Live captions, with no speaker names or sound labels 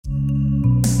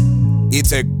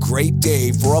It's a great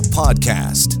day for a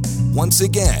podcast. Once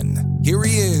again, here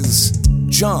he is,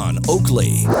 John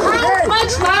Oakley. How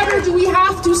much louder do we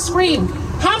have to scream?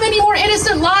 How many more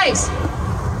innocent lives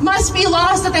must be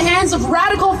lost at the hands of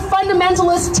radical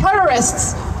fundamentalist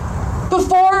terrorists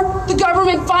before the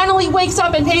government finally wakes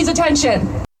up and pays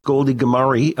attention? Goldie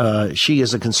Gamari, she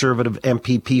is a Conservative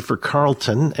MPP for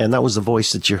Carleton, and that was the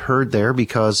voice that you heard there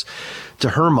because,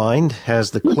 to her mind,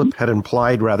 as the clip had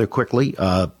implied rather quickly,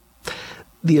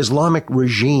 the Islamic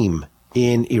regime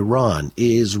in Iran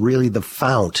is really the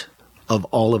fount of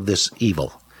all of this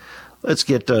evil. Let's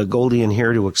get Goldie in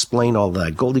here to explain all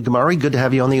that. Goldie Gamari, good to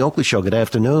have you on the Oakley Show. Good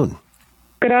afternoon.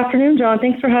 Good afternoon, John.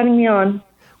 Thanks for having me on.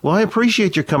 Well, I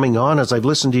appreciate your coming on. As I've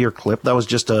listened to your clip, that was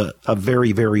just a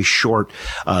very, very short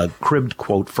cribbed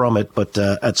quote from it. But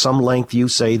at some length, you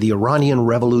say the Iranian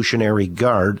Revolutionary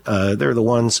Guard, they're the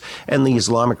ones, and the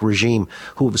Islamic regime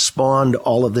who have spawned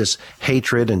all of this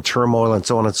hatred and turmoil and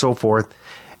so on and so forth.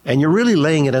 And you're really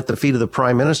laying it at the feet of the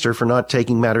Prime Minister for not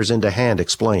taking matters into hand.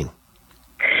 Explain.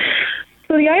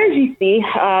 So the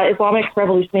IRGC, Islamic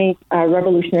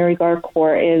Revolutionary Guard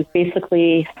Corps, is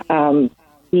basically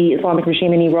the Islamic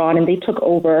regime in Iran, and they took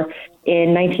over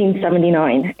in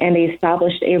 1979, and they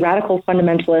established a radical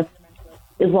fundamentalist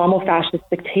Islamo-fascist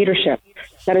dictatorship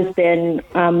that has been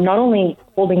not only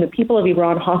holding the people of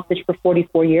Iran hostage for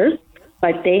 44 years,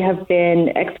 but they have been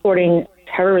exporting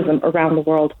terrorism around the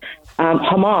world.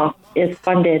 Hamas is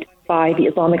funded by the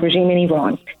Islamic regime in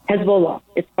Iran. Hezbollah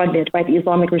is funded by the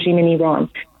Islamic regime in Iran.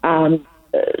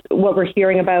 What we're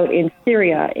hearing about in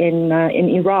Syria, in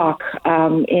Iraq,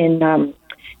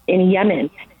 in Yemen,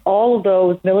 all of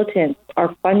those militants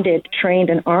are funded, trained,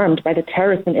 and armed by the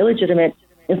terrorist and illegitimate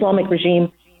Islamic regime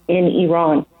in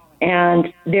Iran.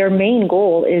 And their main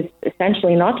goal is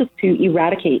essentially not just to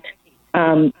eradicate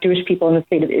Jewish people in the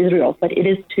state of Israel, but it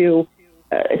is to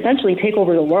essentially take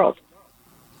over the world.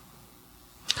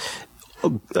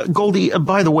 Goldie,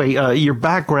 by the way, your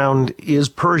background is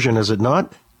Persian, is it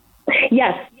not?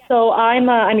 Yes. So I'm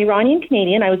Iranian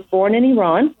Canadian. I was born in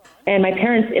Iran, and my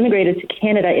parents immigrated to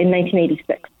Canada in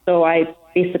 1986. So I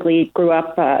basically grew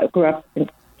up in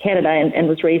Canada and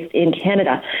was raised in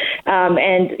Canada.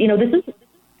 And you know, this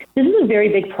is a very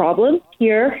big problem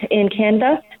here in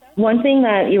Canada. One thing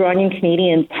that Iranian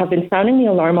Canadians have been sounding the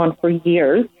alarm on for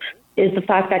years is the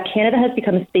fact that Canada has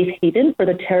become a safe haven for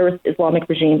the terrorist Islamic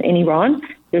regime in Iran,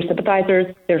 their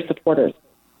sympathizers, their supporters.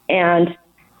 And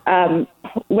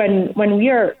when we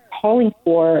are calling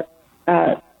for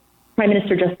Prime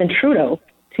Minister Justin Trudeau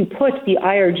to put the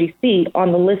IRGC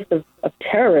on the list of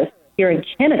terrorists here in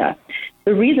Canada,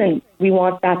 the reason we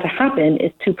want that to happen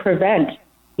is to prevent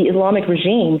the Islamic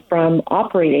regime from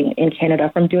operating in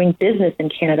Canada, from doing business in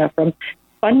Canada, from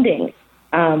funding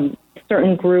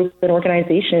certain groups and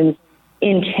organizations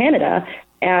in Canada,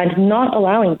 and not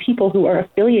allowing people who are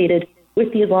affiliated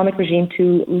with the Islamic regime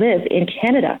to live in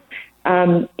Canada.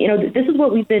 You know, this is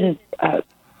what we've been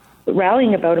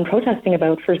rallying about and protesting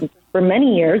about for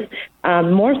many years,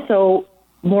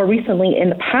 more recently in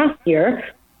the past year,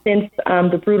 since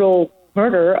the brutal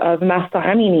murder of Mahsa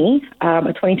Amini,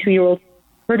 a 22-year-old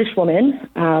Kurdish woman,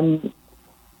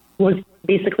 was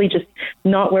basically just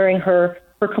not wearing her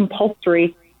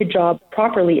compulsory hijab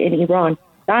properly in Iran.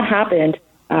 That happened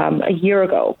a year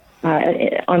ago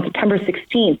on September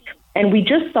 16th. And we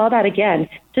just saw that again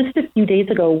just a few days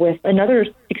ago with another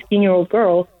 16-year-old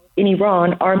girl in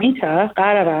Iran, Armita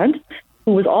Garavand,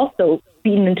 who was also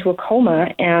beaten into a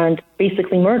coma and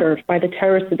basically murdered by the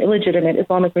terrorist and illegitimate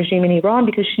Islamic regime in Iran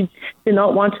because she did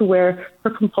not want to wear her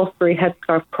compulsory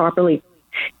headscarf properly.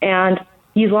 And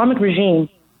the Islamic regime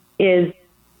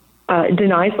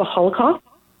denies the Holocaust,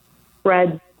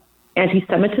 spreads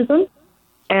anti-Semitism,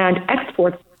 and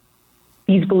exports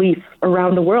these beliefs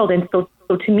around the world. And so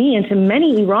to me and to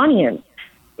many Iranians,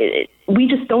 we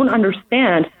just don't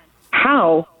understand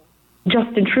how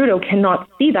Justin Trudeau cannot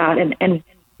see that and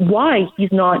why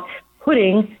he's not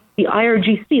putting the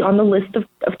IRGC on the list of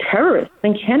terrorists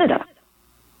in Canada.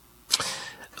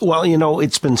 Well, you know,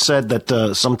 it's been said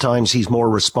that sometimes he's more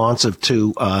responsive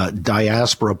to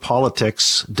diaspora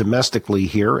politics domestically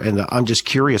here. And I'm just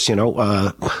curious, you know,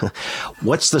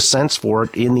 what's the sense for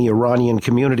it in the Iranian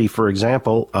community, for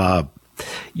example?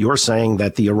 You're saying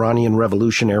that the Iranian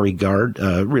Revolutionary Guard,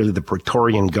 really the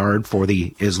Praetorian Guard for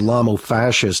the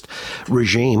Islamo-fascist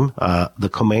regime, the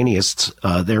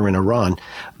Khomeinists there in Iran,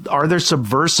 are there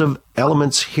subversive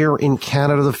elements here in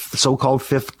Canada, the so-called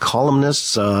fifth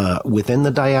columnists within the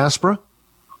diaspora?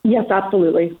 Yes,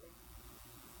 absolutely.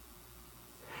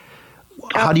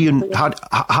 How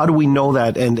do we know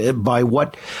that, and by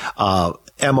what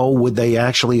MO would they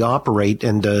actually operate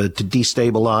and to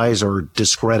destabilize or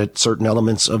discredit certain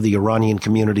elements of the Iranian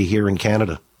community here in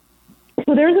Canada?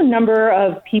 So there's a number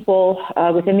of people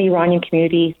within the Iranian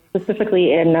community,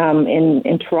 specifically in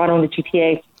Toronto and the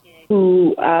GTA,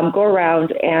 who go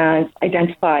around and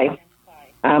identify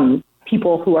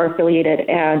people who are affiliated.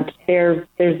 And there's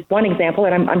one example,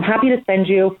 and I'm happy to send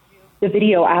you the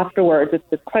video afterwards.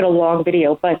 It's quite a long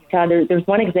video, but there's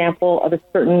one example of a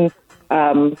certain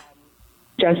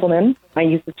gentleman, I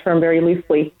use the term very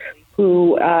loosely,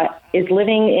 who is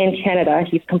living in Canada.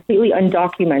 He's completely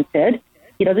undocumented.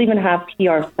 He doesn't even have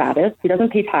PR status. He doesn't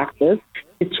pay taxes.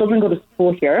 His children go to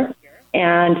school here.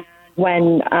 And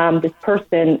when this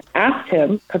person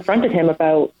confronted him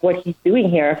about what he's doing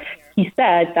here, he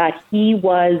said that he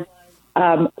was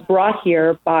brought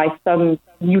here by some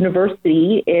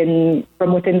university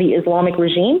from within the Islamic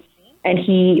regime, and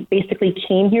he basically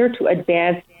came here to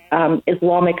advance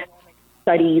Islamic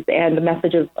studies and the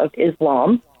message of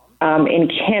Islam in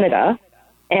Canada,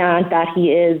 and that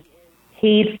he is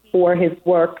paid for his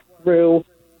work through,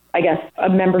 I guess, a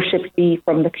membership fee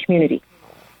from the community.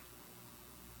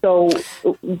 So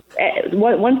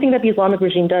one thing that the Islamic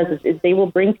regime does is they will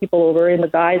bring people over in the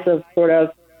guise of sort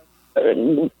of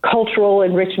cultural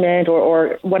enrichment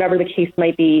or whatever the case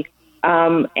might be.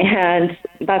 And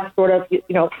that's sort of,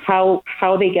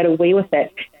 how they get away with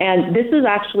it. And this is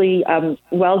actually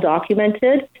well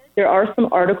documented. There are some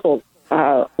articles,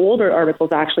 older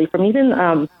articles actually, from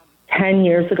even 10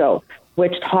 years ago,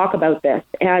 which talk about this.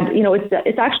 And,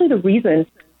 it's actually the reason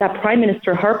that Prime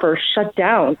Minister Harper shut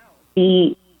down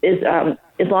the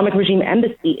Islamic regime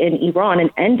embassy in Iran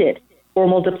and ended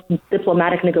formal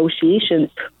diplomatic negotiations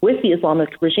with the Islamic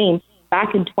regime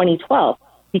back in 2012,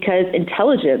 because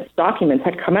intelligence documents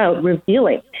had come out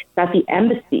revealing that the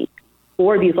embassy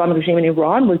for the Islamic regime in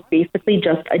Iran was basically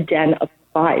just a den of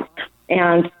spies.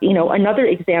 And, another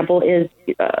example is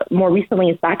more recently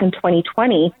is back in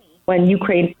 2020 when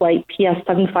Ukraine flight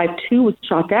PS-752 was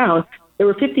shot down. There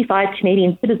were 55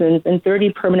 Canadian citizens and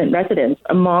 30 permanent residents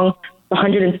among the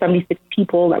 176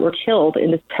 people that were killed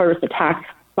in this terrorist attack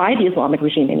by the Islamic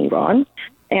regime in Iran.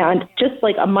 And just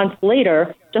like a month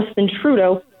later, Justin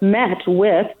Trudeau met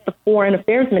with the foreign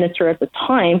affairs minister at the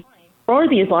time for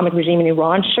the Islamic regime in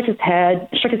Iran, shook his hand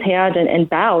and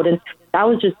bowed. And that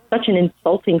was just such an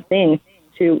insulting thing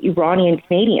to Iranian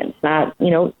Canadians that,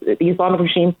 the Islamic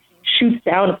regime shoots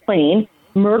down a plane,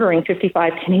 murdering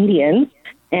 55 Canadians.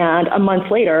 And a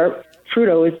month later,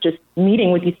 Trudeau is just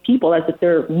meeting with these people as if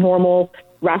they're normal,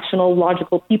 rational,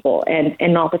 logical people and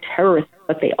not the terrorists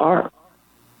that they are.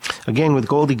 Again, with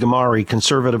Goldie Gamari,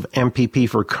 Conservative MPP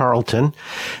for Carleton.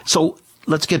 So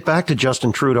let's get back to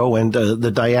Justin Trudeau and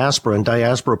the diaspora and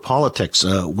diaspora politics.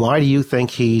 Why do you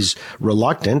think he's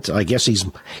reluctant? I guess he's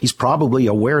probably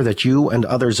aware that you and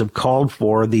others have called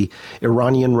for the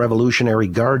Iranian Revolutionary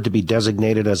Guard to be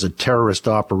designated as a terrorist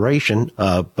operation,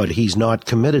 but he's not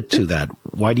committed to that.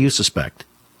 Why do you suspect?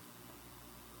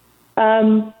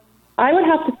 I would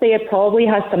have to say it probably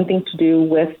has something to do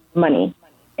with money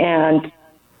and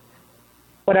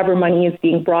whatever money is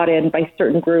being brought in by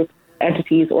certain groups,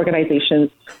 entities, organizations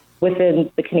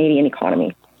within the Canadian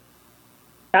economy.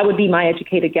 That would be my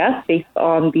educated guess based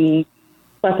on the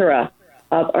plethora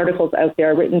of articles out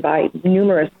there written by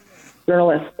numerous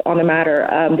journalists on the matter.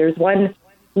 There's one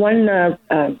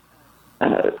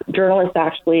journalist,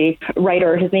 actually,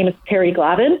 writer, his name is Terry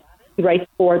Glavin. He writes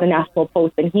for the National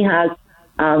Post, and he has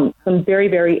some very,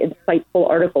 very insightful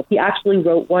articles. He actually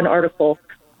wrote one article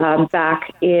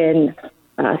back in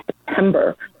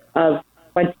September of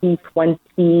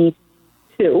 2022,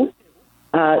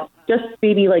 just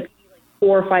maybe like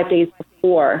 4 or 5 days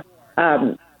before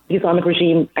the Islamic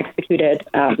regime executed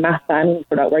mass banning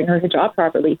for not wearing her hijab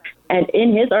properly. And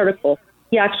in his article,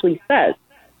 he actually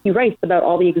he writes about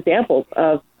all the examples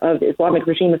of Islamic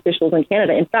regime officials in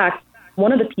Canada. In fact,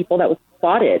 one of the people that was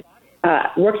spotted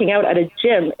working out at a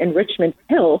gym in Richmond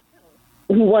Hill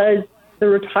was the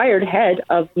retired head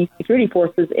of the security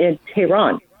forces in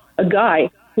Tehran, a guy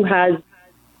who has,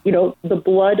 the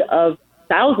blood of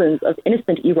thousands of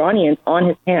innocent Iranians on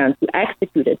his hands, who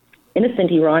executed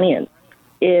innocent Iranians,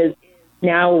 is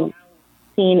now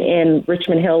seen in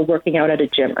Richmond Hill working out at a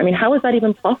gym. I mean, how is that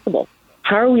even possible?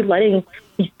 How are we letting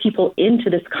these people into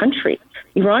this country?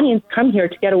 Iranians come here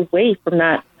to get away from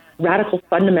that radical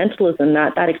fundamentalism,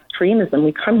 that extremism.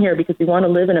 We come here because we want to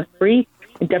live in a free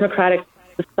and democratic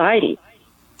society.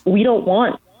 We don't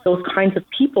want those kinds of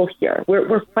people here.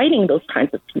 We're fighting those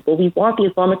kinds of people. We want the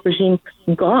Islamic regime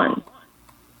gone.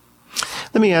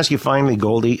 Let me ask you finally,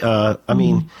 Goldie,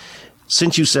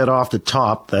 since you said off the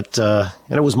top that, and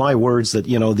it was my words, that,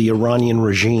 the Iranian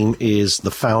regime is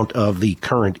the fount of the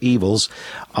current evils,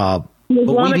 but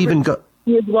we've even got...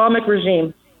 The Islamic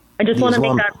regime. I just want to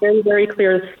make that very, very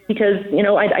clear because,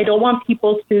 I don't want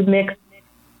people to mix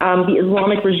the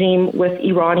Islamic regime with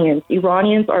Iranians.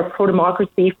 Iranians are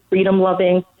pro-democracy,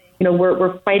 freedom-loving.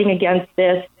 We're fighting against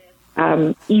this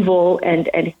evil and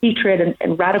hatred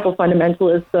and radical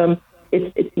fundamentalism.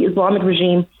 It's the Islamic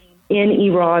regime in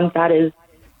Iran that is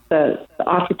the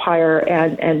occupier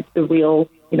and the real,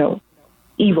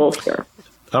 evil here.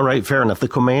 All right, fair enough. The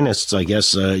Khomeinists, I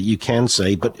guess you can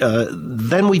say. But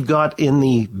then we've got in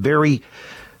the very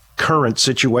current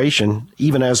situation,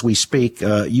 even as we speak,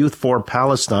 Youth for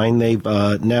Palestine, they've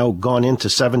now gone into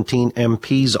 17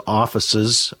 MPs'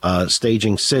 offices,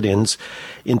 staging sit-ins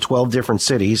in 12 different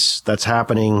cities. That's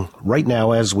happening right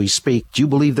now as we speak. Do you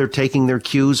believe they're taking their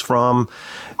cues from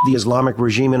the Islamic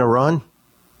regime in Iran?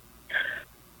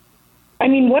 I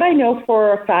mean, what I know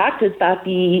for a fact is that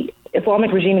the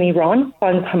Islamic regime in Iran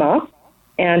funds Hamas,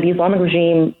 and the Islamic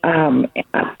regime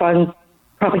funds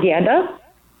propaganda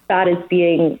that is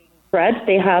being spread.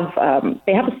 They have a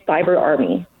cyber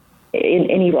army in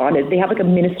Iran. They have like a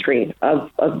ministry of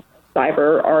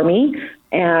cyber army,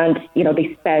 and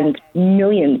they spend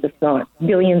millions, if not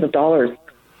billions, of dollars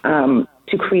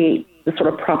to create the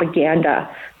sort of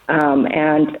propaganda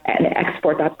and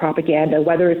export that propaganda,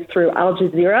 whether it's through Al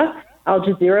Jazeera. Al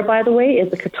Jazeera, by the way,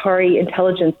 is a Qatari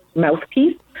intelligence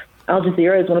mouthpiece. Al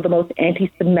Jazeera is one of the most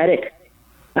anti-Semitic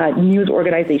news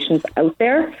organizations out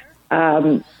there.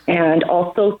 And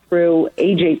also through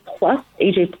AJ Plus.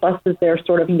 AJ Plus is their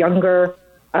sort of younger,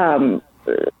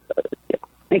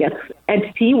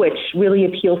 entity, which really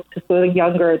appeals to sort of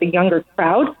the younger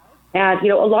crowd. And,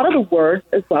 a lot of the words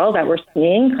as well that we're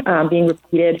seeing being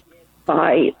repeated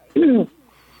by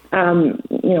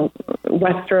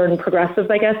Western progressives,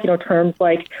 I guess, terms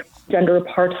like gender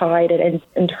apartheid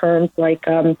and terms like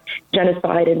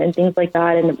genocide and things like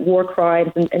that, and war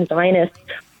crimes and Zionists,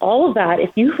 all of that.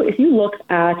 If you look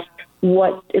at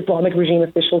what Islamic regime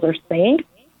officials are saying,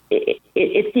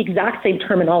 it's the exact same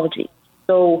terminology.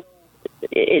 So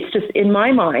it's just, in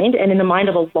my mind and in the mind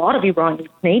of a lot of Iranian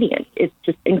Canadians, it's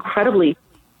just incredibly,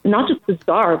 not just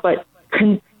bizarre, but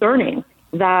concerning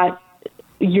that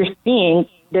you're seeing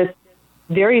this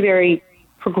very, very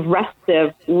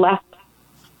progressive left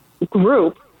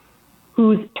group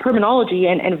whose terminology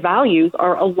and values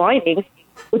are aligning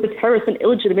with the terrorist and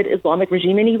illegitimate Islamic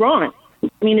regime in Iran.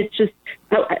 I mean, it's just,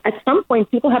 at some point,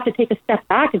 people have to take a step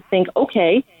back and think,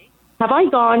 okay, have I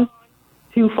gone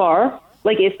too far?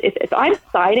 Like, if I'm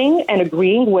siding and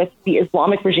agreeing with the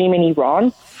Islamic regime in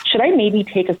Iran, should I maybe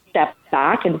take a step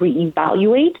back and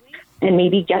reevaluate and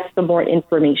maybe get some more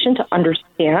information to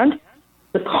understand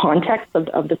the context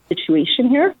of the situation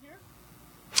here?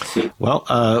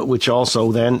 Well, which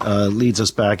also then leads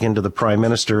us back into the Prime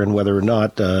Minister and whether or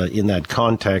not in that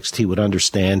context he would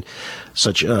understand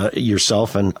such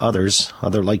yourself and others,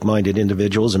 other like-minded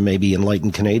individuals and maybe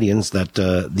enlightened Canadians, that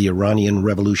the Iranian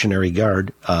Revolutionary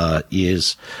Guard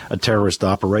is a terrorist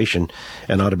operation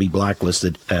and ought to be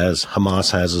blacklisted as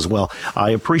Hamas has as well. I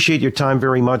appreciate your time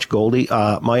very much, Goldie.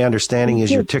 My understanding is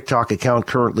your TikTok account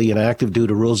currently inactive due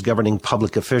to rules governing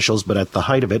public officials, but at the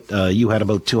height of it, you had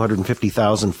about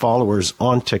 250,000 followers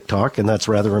on TikTok, and that's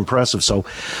rather impressive. So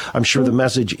I'm sure the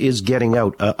message is getting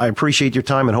out. I appreciate your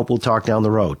time and hope we'll talk down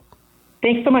the road.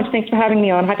 Thanks so much. Thanks for having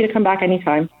me on. Happy to come back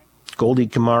anytime. Goldie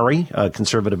Kamari,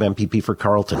 Conservative MPP for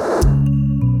Carleton.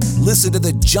 Listen to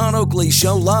The John Oakley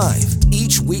Show live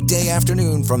each weekday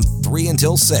afternoon from 3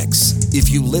 until 6.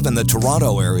 If you live in the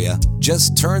Toronto area,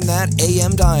 just turn that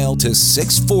AM dial to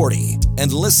 640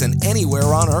 and listen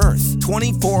anywhere on Earth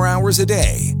 24 hours a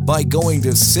day by going to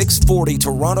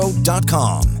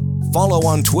 640toronto.com. Follow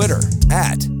on Twitter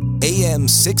at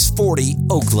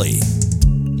AM640Oakley.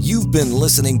 You've been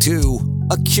listening to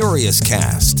A Curious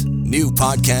Cast. New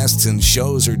podcasts and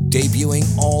shows are debuting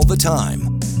all the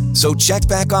time. So check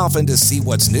back often to see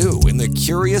what's new in the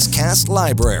Curious Cast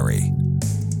library.